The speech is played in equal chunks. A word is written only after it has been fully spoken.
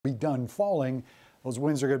be done falling, those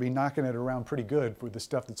winds are going to be knocking it around pretty good with the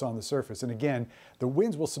stuff that's on the surface. And again, the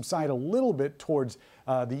winds will subside a little bit towards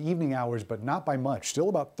the evening hours, but not by much. Still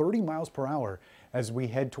about 30 miles per hour as we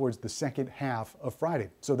head towards the second half of Friday.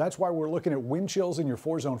 So that's why we're looking at wind chills in your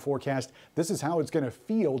 4-zone forecast. This is how it's going to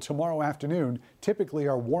feel tomorrow afternoon, typically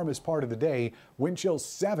our warmest part of the day. Wind chills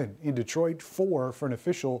 7 in Detroit, 4 for an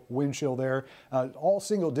official wind chill there. All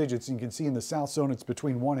single digits. You can see in the south zone it's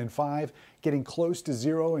between 1 and 5, getting close to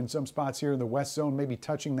 0 in some spots here in the west zone, maybe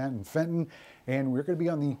touching that in Fenton. And we're going to be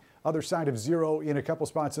on the other side of 0 in a couple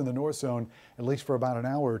spots in the north zone, at least for about an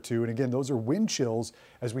hour or two. And again, those are wind chills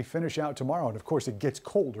as we finish out tomorrow. And of course, it gets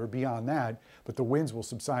colder beyond that, but the winds will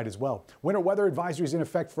subside as well. Winter weather advisories in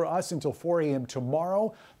effect for us until 4 a.m.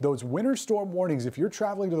 tomorrow. Those winter storm warnings, if you're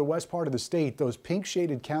traveling to the west part of the state, those pink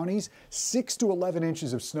shaded counties, 6 to 11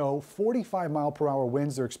 inches of snow, 45-mile-per-hour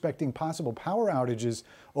winds. They're expecting possible power outages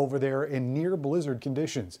over there in near blizzard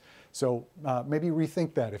conditions. So maybe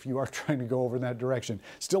rethink that if you are trying to go over in that direction.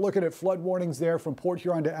 Still looking at flood warnings there from Port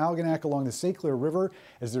Huron to Algonac along the St. Clair River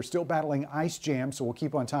as they're still battling ice jam, so we'll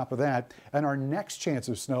keep on top of that. And our next chance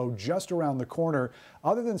of snow just around the corner.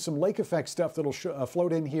 Other than some lake effect stuff that'll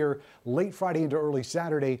float in here late Friday into early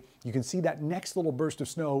Saturday, you can see that next little burst of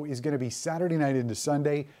snow is going to be Saturday night into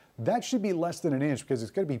Sunday. That should be less than an inch because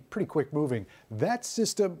it's going to be pretty quick moving. That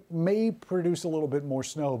system may produce a little bit more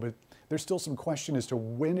snow, but there's still some question as to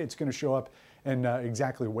when it's going to show up and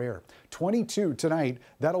exactly where. 22 tonight,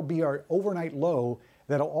 that'll be our overnight low.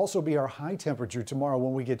 That'll also be our high temperature tomorrow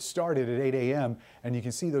when we get started at 8 a.m. And you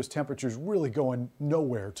can see those temperatures really going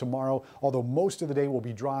nowhere tomorrow. Although most of the day will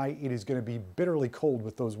be dry, it is going to be bitterly cold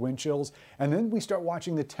with those wind chills. And then we start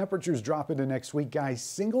watching the temperatures drop into next week, guys.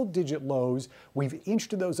 Single-digit lows. We've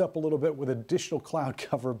inched those up a little bit with additional cloud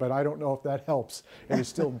cover, but I don't know if that helps. It is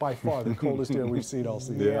still by far the coldest air we've seen all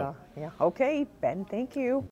season. Yeah. Okay, Ben, thank you.